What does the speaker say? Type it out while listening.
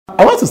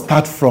I want to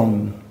start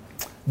from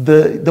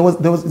there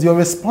was your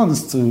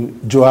response to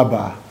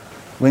Joaba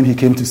when he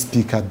came to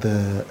speak at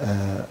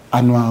the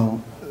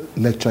annual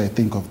lecture, I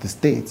think, of the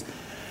state.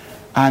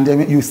 And I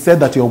mean, you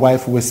said that your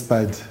wife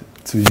whispered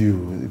to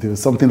you. There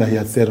was something that he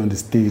had said on the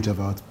stage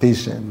about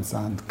patience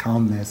and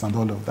calmness and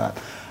all of that.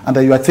 And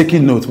that you are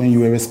taking note when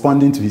you were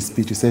responding to his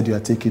speech. You said you are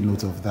taking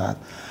note of that.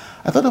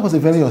 I thought that was a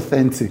very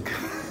authentic,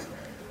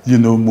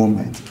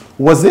 moment.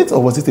 Was it,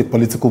 or was it a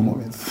political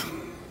moment?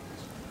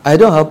 I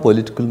don't have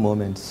political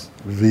moments.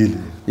 Really?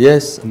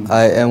 Yes,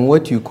 I am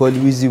what you call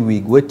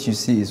WYSIWYG. What you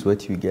see is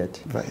what you get.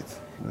 Right.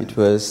 It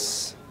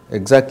was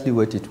exactly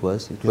what it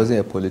was. It wasn't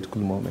a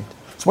political moment.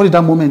 So what did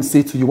that moment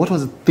say to you? What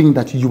was the thing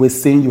that you were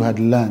saying you had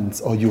learned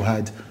or you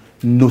had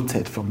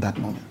noted from that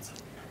moment?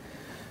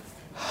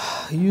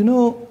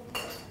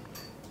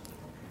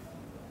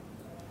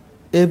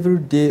 Every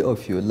day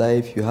of your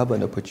life, you have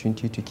an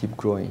opportunity to keep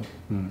growing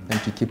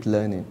and to keep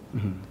learning.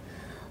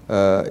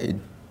 It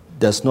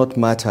does not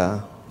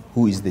matter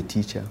who is the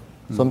teacher.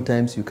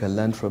 Sometimes you can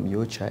learn from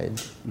your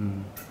child.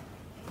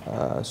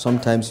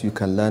 Sometimes you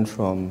can learn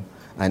from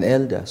an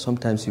elder.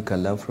 Sometimes you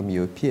can learn from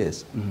your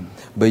peers.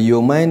 But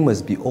your mind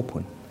must be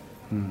open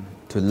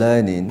to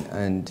learning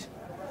and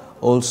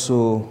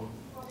also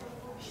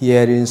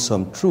hearing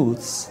some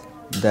truths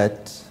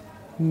that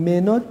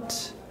may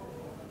not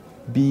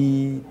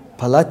be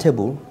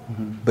palatable,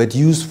 but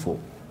useful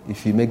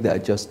if you make the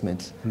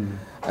adjustments.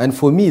 And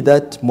for me,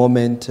 that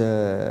moment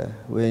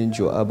when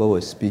Joaba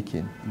was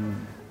speaking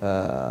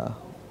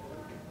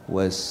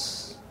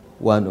was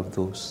one of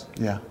those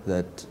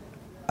that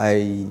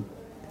I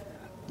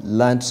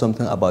learned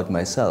something about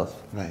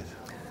myself. Right.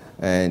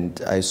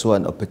 And I saw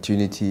an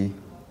opportunity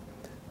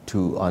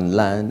to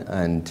unlearn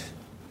and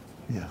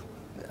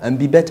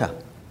be better.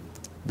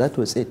 That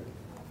was it.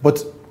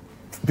 But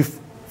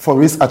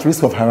at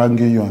risk of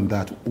haranguing you on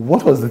that,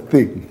 what was the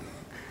thing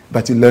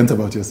that you learned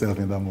about yourself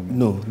in that moment?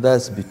 No,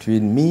 that's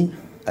between me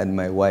and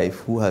my wife,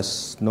 who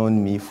has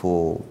known me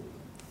for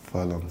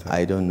a long time.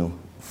 I don't know,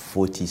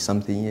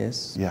 40-something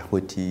years,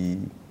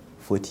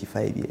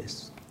 45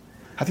 years.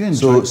 Have you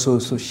enjoyed?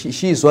 So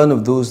she is one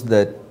of those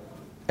that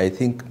I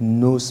think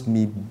knows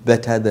me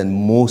better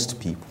than most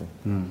people.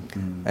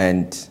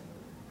 And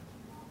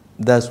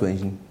that's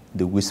when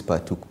the whisper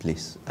took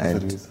place.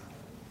 And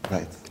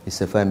right.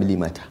 It's a family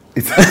matter.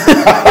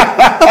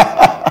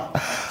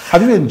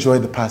 Have you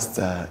enjoyed the past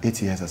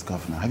 8 years as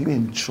governor? Have you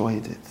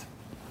enjoyed it?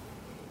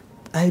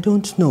 I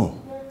don't know.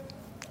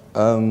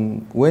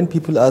 When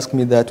people ask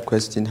me that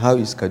question, how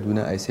is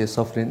Kaduna? I say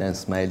suffering and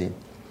smiling.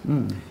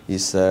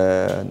 It's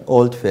an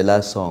old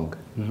fella song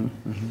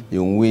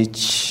in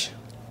which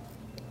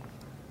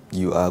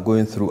you are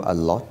going through a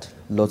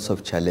lots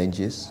of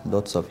challenges,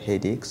 lots of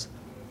headaches.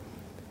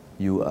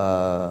 You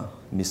are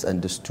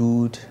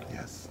misunderstood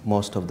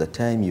most of the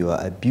time. You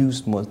are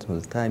abused most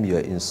of the time. You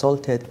are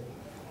insulted.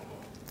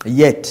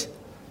 Yet,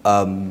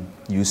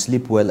 you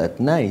sleep well at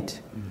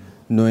night,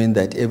 knowing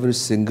that every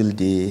single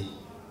day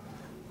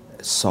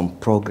some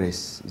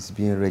progress is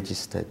being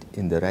registered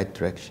in the right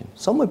direction.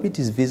 Some of it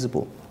is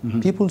visible.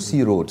 People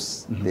see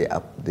roads.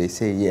 They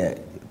say,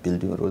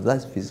 building roads,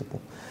 that's visible.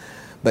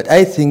 But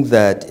I think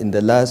that in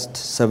the last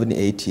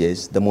 7-8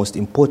 years, the most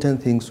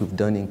important things we've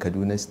done in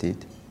Kaduna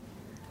State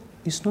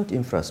is not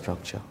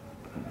infrastructure.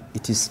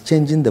 It is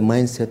changing the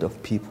mindset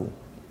of people.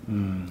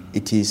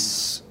 It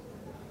is,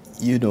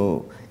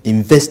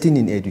 investing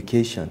in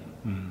education,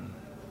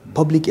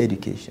 public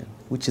education,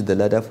 which is the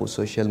ladder for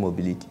social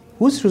mobility,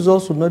 whose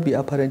results will not be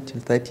apparent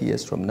till 30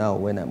 years from now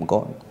when I'm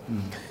gone.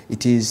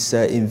 It is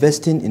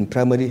investing in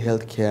primary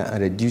health care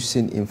and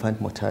reducing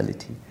infant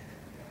mortality,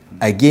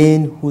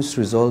 again, whose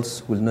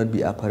results will not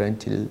be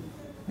apparent till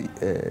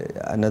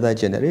another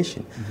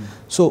generation.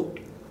 So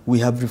we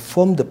have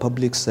reformed the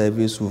public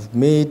service. We've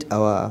made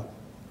our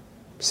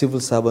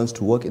civil servants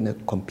to work in a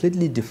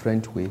completely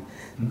different way.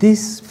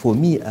 These, for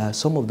me, are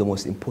some of the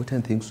most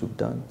important things we've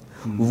done.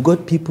 We've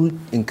got people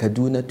in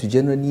Kaduna to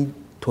generally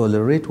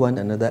tolerate one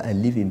another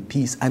and live in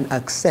peace and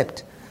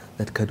accept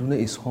that Kaduna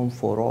is home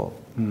for all.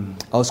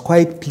 I was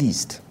quite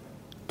pleased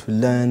to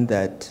learn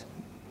that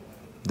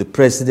the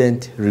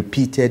president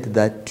repeated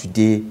that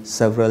today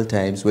several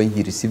times when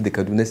he received the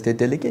Kaduna State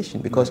delegation,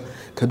 because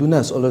Kaduna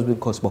has always been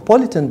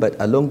cosmopolitan, but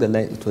along the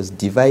line it was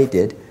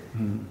divided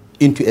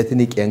into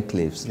ethnic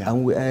enclaves,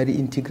 and we are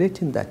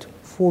reintegrating that.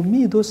 For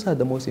me, those are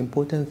the most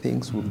important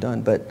things we've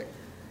done, but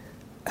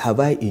have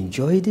I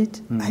enjoyed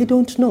it? I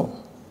don't know.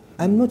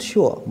 I'm not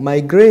sure. My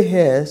gray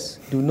hairs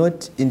do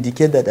not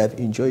indicate that I've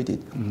enjoyed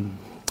it.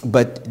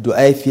 But do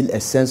I feel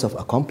a sense of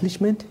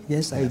accomplishment?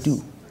 Yes, I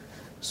do.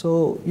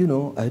 So,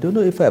 I don't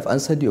know if I've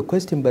answered your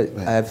question, but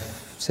I've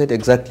said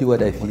exactly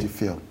what I feel. What you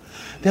feel.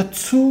 There are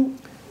two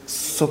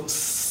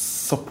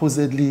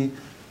supposedly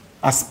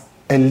as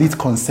elite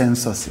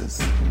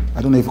consensuses.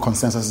 I don't know if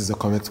consensus is the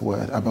correct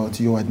word about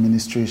your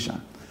administration.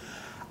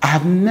 I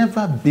have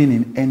never been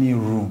in any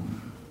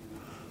room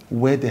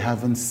where they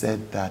haven't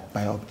said that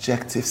by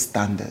objective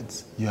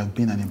standards, you have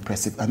been an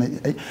impressive.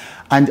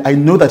 And I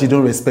know that you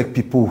don't respect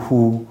people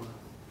who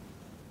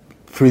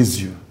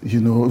praise you,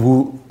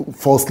 who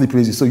falsely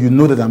praise you. So you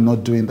know that I'm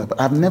not doing that.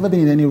 But I've never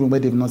been in any room where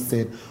they've not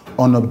said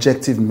on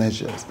objective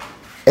measures,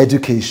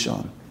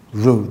 education,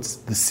 roads,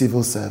 the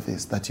civil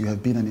service, that you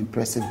have been an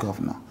impressive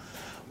governor.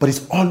 But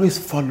it's always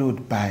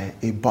followed by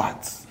a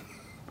but.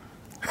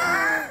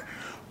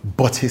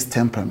 But his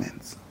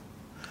temperament.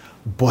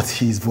 But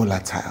he's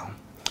volatile.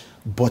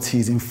 But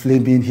he's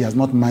inflaming. He has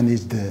not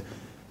managed the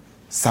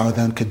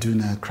Southern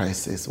Kaduna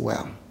crisis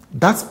well.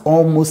 That's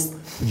almost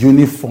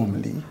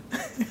uniformly.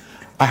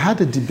 I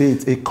had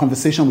a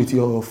conversation with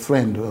your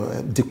friend,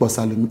 Dikpo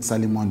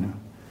Salimonu.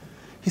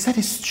 He said,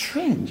 it's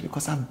strange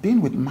because I've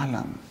been with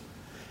Malam.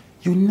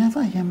 You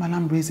never hear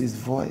Malam raise his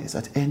voice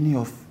at any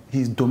of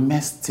his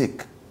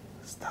domestic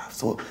stuff.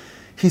 So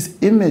his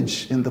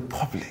image in the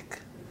public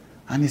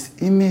and his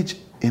image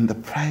in the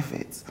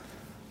private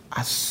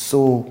are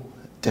so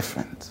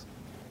different.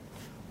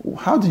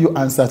 How do you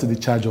answer to the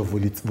charge of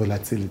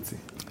volatility?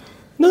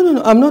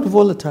 No, I'm not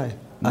volatile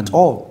at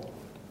all.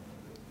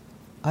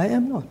 I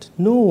am not.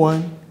 No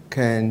one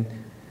can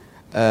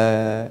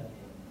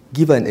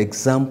give an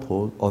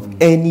example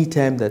of any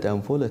time that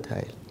I'm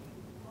volatile.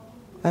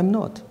 I'm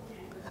not.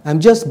 I'm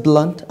just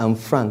blunt and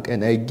frank,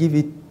 and I give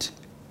it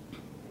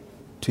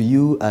to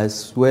you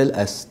as well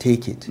as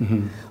take it.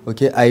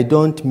 Okay, I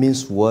don't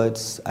mince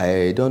words.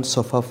 I don't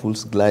suffer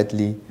fools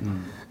gladly,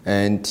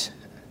 and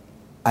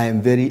I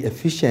am very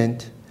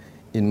efficient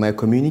in my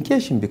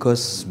communication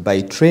because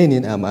by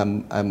training I'm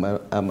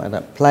an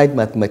applied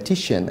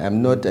mathematician.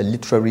 I'm not a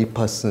literary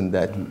person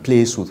that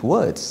plays with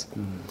words.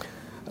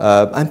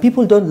 And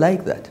people don't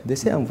like that. They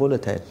say I'm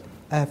volatile.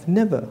 I have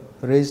never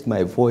raised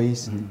my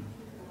voice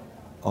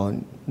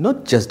on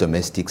not just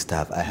domestic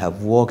stuff. I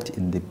have worked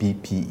in the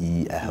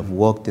BPE, I have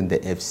worked in the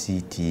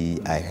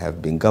FCT, I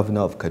have been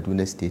governor of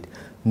Kaduna State.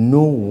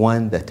 No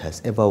one that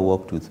has ever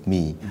worked with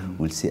me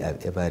will say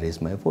I've ever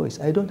raised my voice.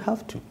 I don't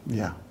have to.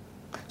 Yeah.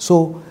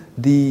 So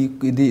the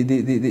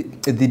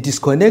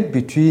disconnect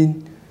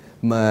between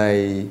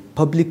my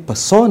public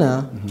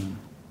persona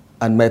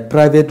and my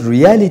private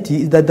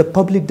reality is that the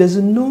public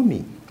doesn't know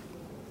me.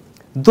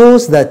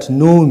 Those that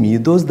know me,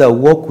 those that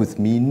work with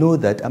me, know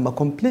that I'm a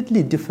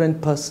completely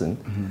different person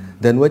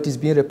than what is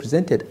being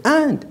represented.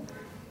 And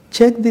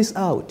check this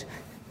out.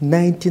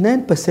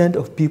 99%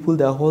 of people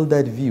that hold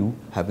that view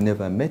have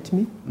never met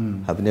me,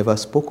 have never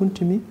spoken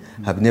to me,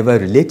 have never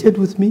related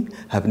with me,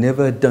 have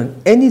never done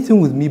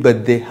anything with me,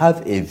 but they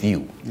have a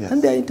view. Yes.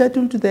 And they're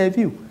entitled to their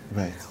view.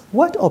 Right.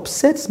 What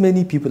upsets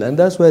many people, and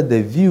that's why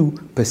the view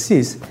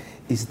persists,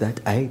 is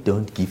that I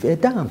don't give a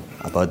damn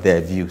about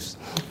their views.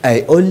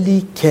 I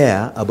only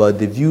care about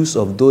the views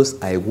of those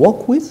I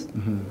work with,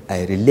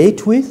 I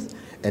relate with,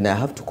 and I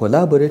have to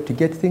collaborate to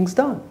get things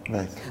done.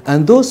 Right.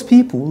 And those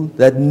people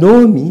that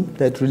know me,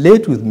 that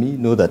relate with me,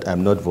 know that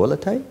I'm not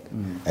volatile,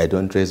 I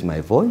don't raise my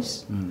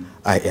voice,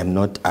 I am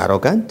not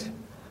arrogant,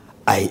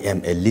 I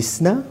am a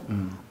listener,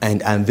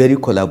 and I'm very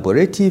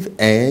collaborative,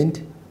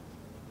 and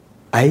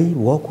I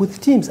work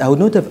with teams. I would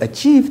not have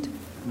achieved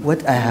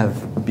what I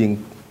have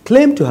been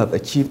claimed to have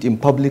achieved in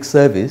public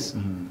service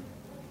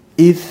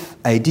if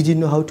I didn't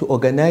know how to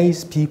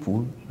organize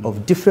people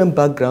of different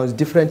backgrounds,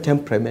 different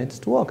temperaments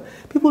to work.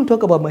 People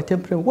talk about my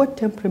temperament. What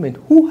temperament?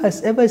 Who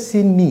has ever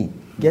seen me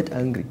get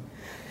angry?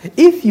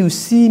 If you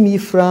see me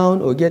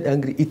frown or get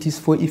angry, it is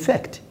for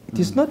effect. It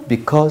is not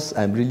because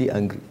I'm really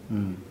angry.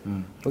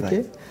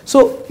 Okay? Right.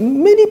 So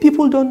many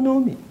people don't know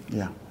me.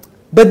 Yeah.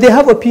 But they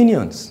have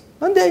opinions.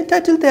 And they're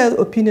entitled to their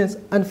opinions.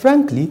 And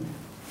frankly,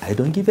 I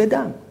don't give a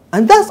damn.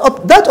 And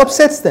that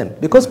upsets them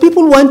because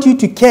people want you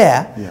to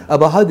care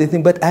about how they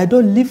think, but I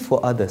don't live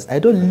for others. I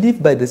don't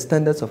live by the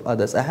standards of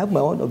others. I have my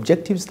own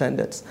objective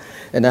standards.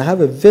 And I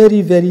have a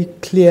very, very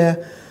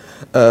clear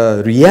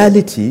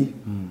reality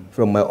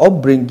from my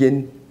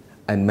upbringing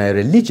and my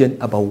religion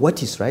about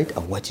what is right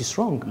and what is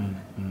wrong.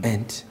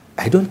 And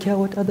I don't care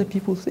what other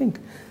people think.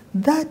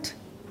 That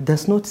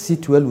does not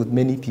sit well with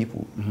many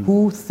people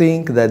who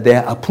think that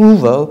their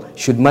approval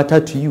should matter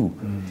to you.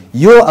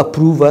 Your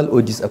approval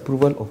or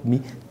disapproval of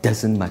me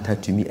doesn't matter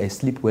to me. I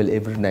sleep well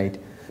every night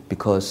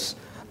because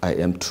I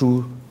am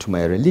true to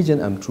my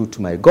religion, I'm true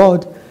to my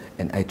God,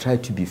 and I try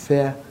to be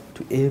fair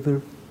to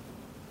every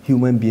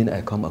human being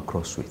I come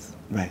across with.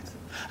 Right.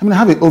 I mean,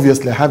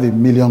 obviously I have a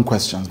million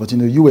questions, but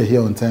you were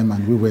here on time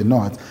and we were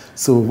not,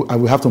 so I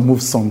will have to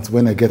move some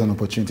when I get an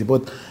opportunity.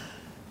 But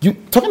you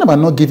talking about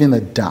not giving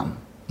a damn,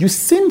 you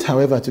seemed,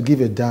 however, to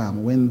give a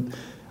damn when,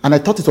 and I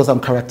thought it was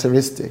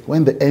uncharacteristic,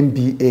 when the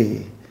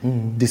NBA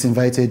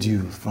disinvited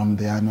you from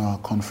the annual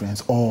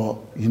conference,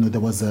 or there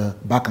was a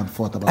back and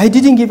forth about. I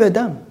didn't give a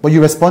damn. But you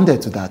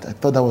responded to that. I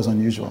thought that was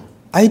unusual.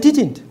 I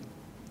didn't.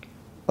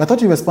 I thought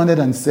you responded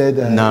and said,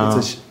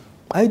 "No,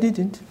 I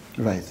didn't."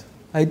 Right.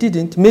 I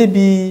didn't.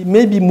 Maybe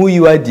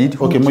Muyiwa did.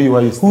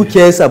 Muyiwa is. Who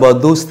cares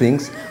about those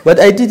things?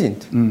 But I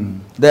didn't.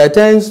 There are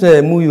times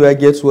Muyiwa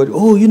gets worried.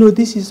 Oh,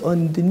 this is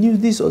on the news.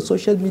 This is on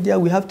social media.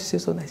 We have to say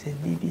something. I said,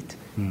 leave it.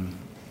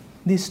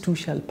 This too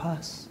shall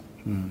pass.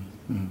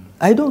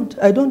 I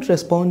don't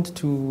respond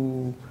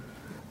to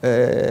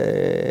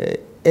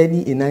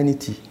any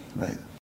inanity. Right.